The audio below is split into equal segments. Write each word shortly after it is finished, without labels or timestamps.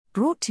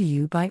Brought to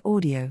you by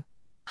Audio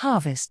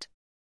Harvest.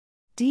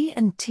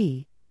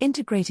 D&T,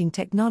 integrating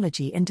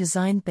technology and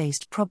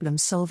design-based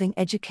problem-solving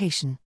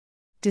education.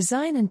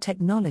 Design and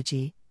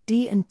technology,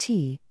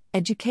 D&T,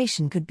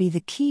 education could be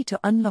the key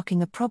to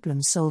unlocking a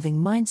problem-solving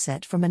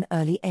mindset from an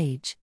early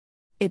age.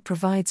 It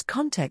provides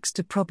context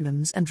to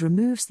problems and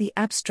removes the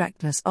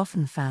abstractness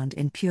often found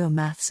in pure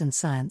maths and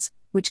science,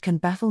 which can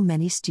baffle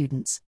many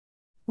students.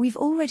 We've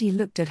already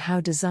looked at how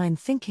design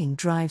thinking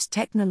drives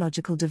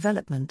technological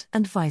development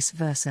and vice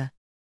versa.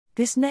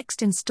 This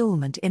next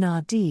installment in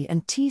our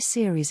D&T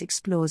series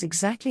explores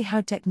exactly how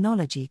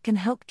technology can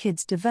help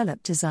kids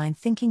develop design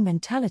thinking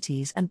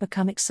mentalities and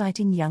become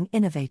exciting young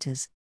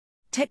innovators.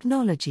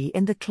 Technology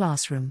in the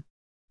classroom.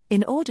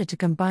 In order to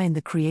combine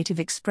the creative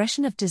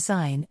expression of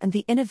design and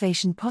the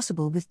innovation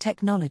possible with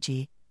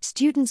technology,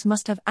 students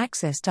must have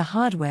access to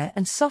hardware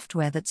and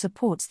software that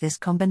supports this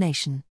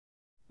combination.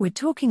 We're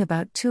talking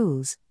about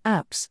tools,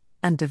 apps,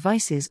 and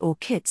devices or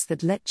kits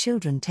that let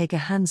children take a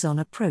hands-on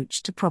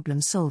approach to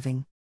problem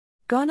solving.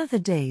 Gone are the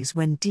days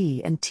when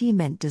D&T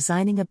meant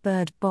designing a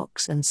bird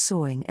box and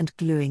sawing and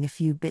gluing a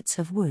few bits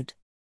of wood.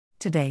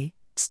 Today,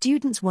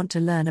 students want to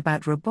learn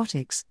about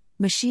robotics,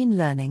 machine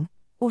learning,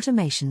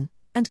 automation,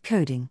 and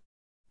coding.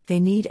 They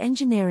need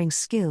engineering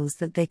skills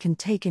that they can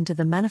take into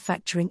the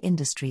manufacturing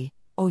industry,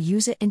 or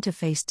user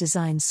interface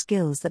design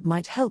skills that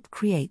might help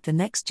create the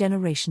next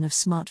generation of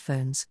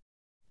smartphones.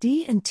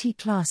 D&T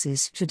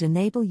classes should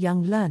enable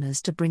young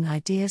learners to bring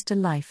ideas to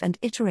life and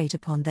iterate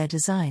upon their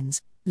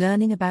designs,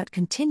 learning about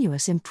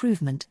continuous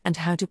improvement and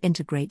how to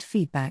integrate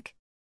feedback.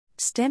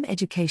 STEM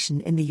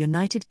education in the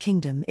United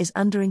Kingdom is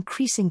under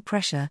increasing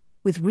pressure,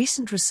 with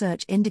recent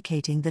research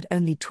indicating that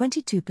only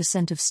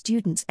 22% of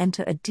students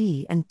enter a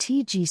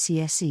D&T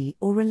GCSE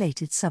or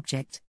related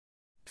subject.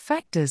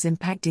 Factors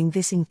impacting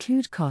this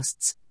include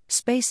costs,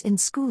 space in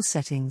school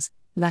settings,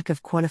 lack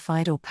of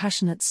qualified or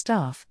passionate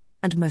staff,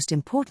 and most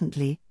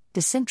importantly,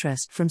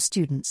 disinterest from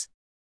students.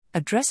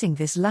 Addressing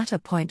this latter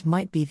point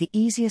might be the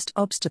easiest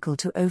obstacle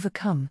to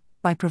overcome,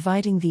 by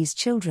providing these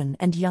children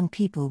and young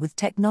people with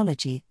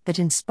technology that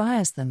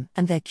inspires them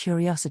and their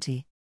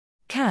curiosity.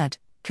 CAD,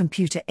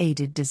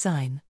 computer-aided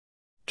design.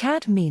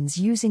 CAD means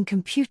using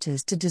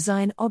computers to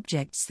design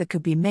objects that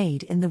could be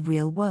made in the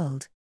real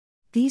world.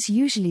 These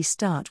usually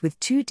start with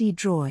 2D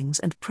drawings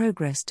and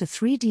progress to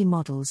 3D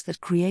models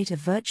that create a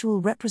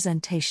virtual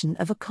representation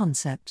of a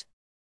concept.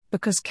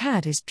 Because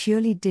CAD is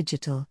purely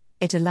digital,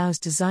 it allows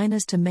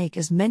designers to make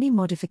as many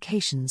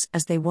modifications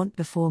as they want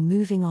before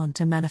moving on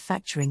to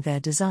manufacturing their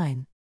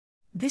design.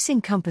 This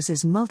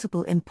encompasses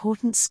multiple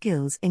important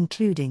skills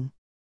including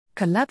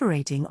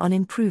collaborating on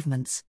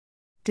improvements,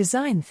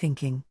 design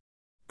thinking,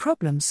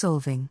 problem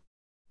solving.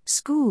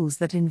 Schools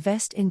that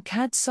invest in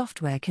CAD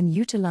software can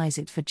utilize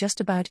it for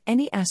just about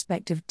any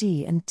aspect of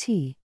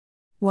D&T.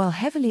 While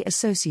heavily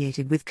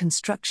associated with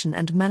construction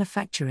and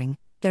manufacturing,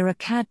 there are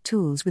CAD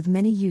tools with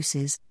many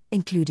uses,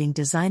 including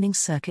designing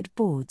circuit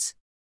boards.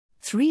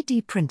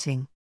 3D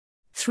printing.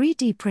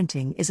 3D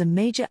printing is a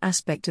major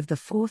aspect of the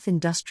Fourth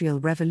Industrial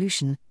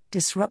Revolution,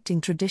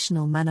 disrupting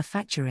traditional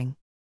manufacturing.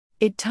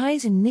 It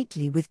ties in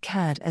neatly with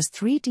CAD as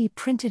 3D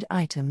printed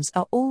items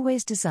are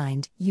always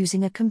designed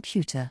using a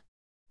computer.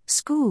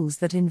 Schools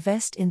that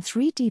invest in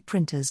 3D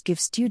printers give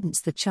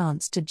students the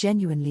chance to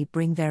genuinely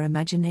bring their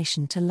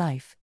imagination to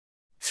life.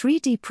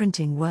 3D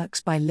printing works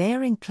by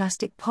layering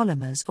plastic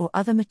polymers or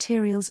other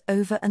materials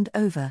over and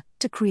over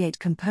to create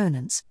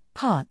components,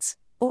 parts,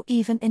 or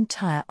even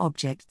entire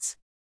objects.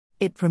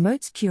 It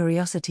promotes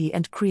curiosity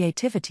and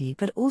creativity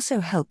but also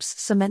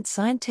helps cement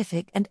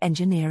scientific and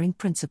engineering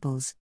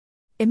principles.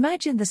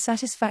 Imagine the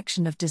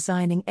satisfaction of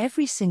designing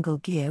every single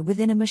gear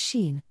within a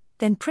machine,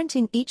 then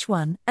printing each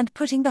one and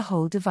putting the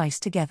whole device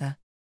together.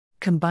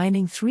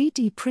 Combining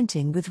 3D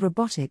printing with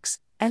robotics,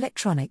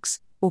 electronics,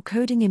 or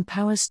coding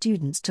empowers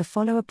students to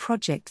follow a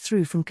project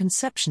through from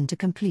conception to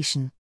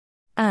completion.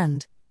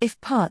 And, if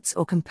parts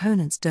or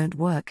components don't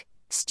work,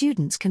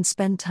 students can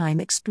spend time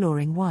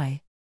exploring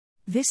why.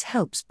 This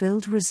helps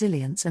build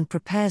resilience and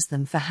prepares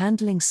them for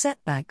handling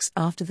setbacks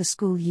after the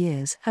school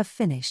years have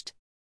finished.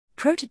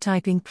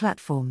 Prototyping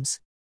platforms.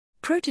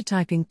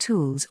 Prototyping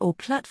tools or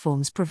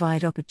platforms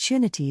provide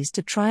opportunities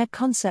to try a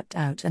concept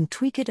out and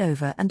tweak it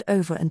over and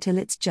over until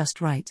it's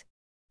just right.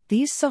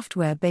 These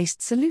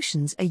software-based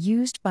solutions are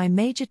used by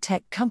major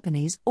tech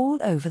companies all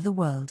over the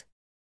world.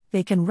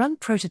 They can run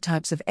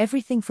prototypes of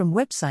everything from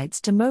websites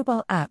to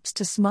mobile apps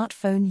to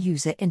smartphone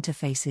user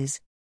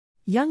interfaces.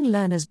 Young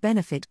learners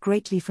benefit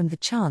greatly from the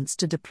chance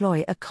to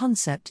deploy a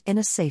concept in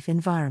a safe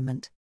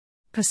environment.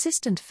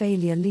 Persistent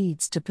failure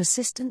leads to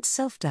persistent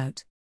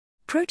self-doubt.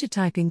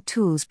 Prototyping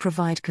tools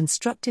provide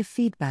constructive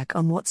feedback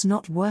on what's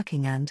not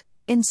working and,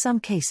 in some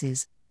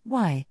cases,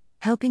 why,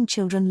 helping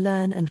children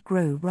learn and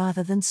grow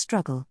rather than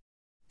struggle.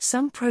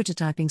 Some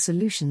prototyping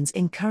solutions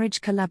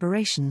encourage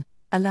collaboration,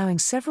 allowing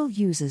several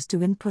users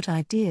to input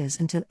ideas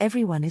until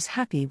everyone is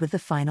happy with the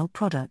final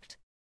product.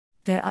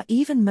 There are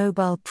even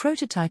mobile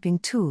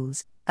prototyping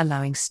tools,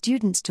 allowing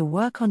students to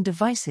work on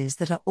devices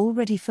that are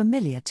already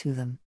familiar to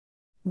them.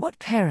 What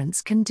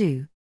parents can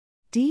do.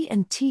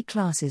 D&T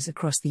classes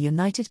across the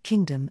United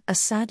Kingdom are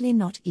sadly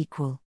not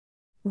equal.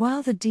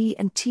 While the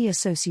D&T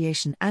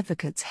Association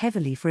advocates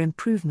heavily for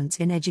improvements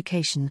in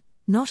education,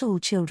 not all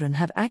children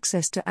have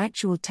access to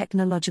actual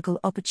technological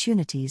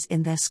opportunities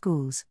in their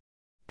schools.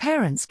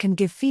 Parents can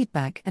give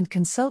feedback and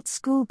consult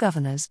school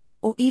governors,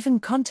 or even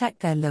contact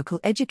their local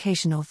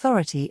education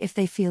authority if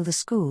they feel the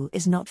school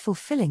is not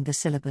fulfilling the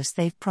syllabus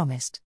they've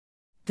promised.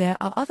 There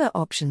are other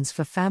options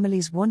for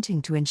families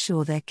wanting to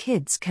ensure their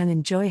kids can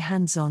enjoy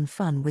hands-on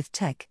fun with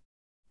tech.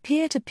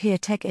 Peer-to-peer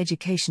tech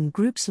education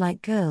groups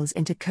like Girls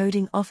into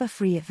Coding offer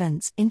free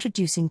events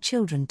introducing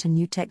children to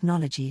new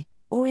technology,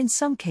 or in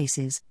some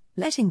cases,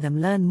 letting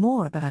them learn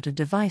more about a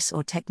device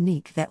or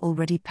technique they're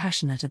already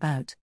passionate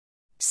about.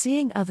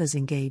 Seeing others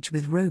engage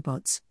with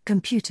robots,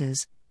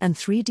 computers, and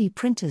 3D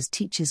printers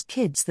teaches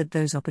kids that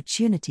those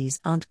opportunities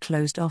aren't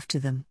closed off to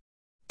them.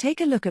 Take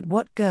a look at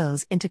what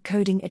Girls into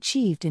Coding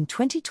achieved in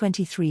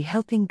 2023,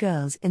 helping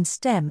girls in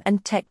STEM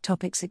and tech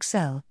topics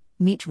excel,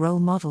 meet role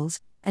models,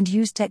 and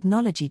use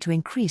technology to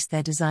increase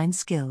their design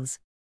skills.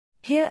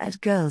 Here at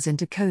Girls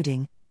into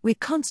Coding, we're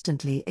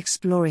constantly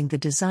exploring the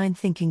design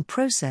thinking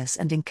process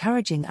and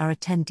encouraging our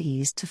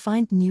attendees to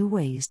find new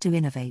ways to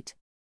innovate.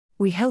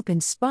 We help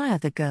inspire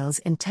the girls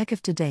in tech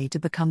of today to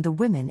become the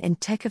women in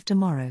tech of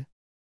tomorrow.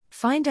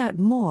 Find out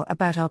more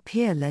about our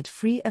peer-led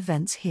free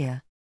events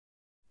here.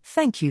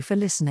 Thank you for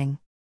listening.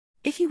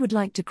 If you would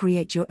like to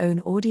create your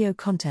own audio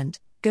content,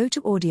 go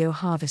to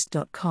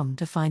audioharvest.com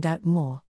to find out more.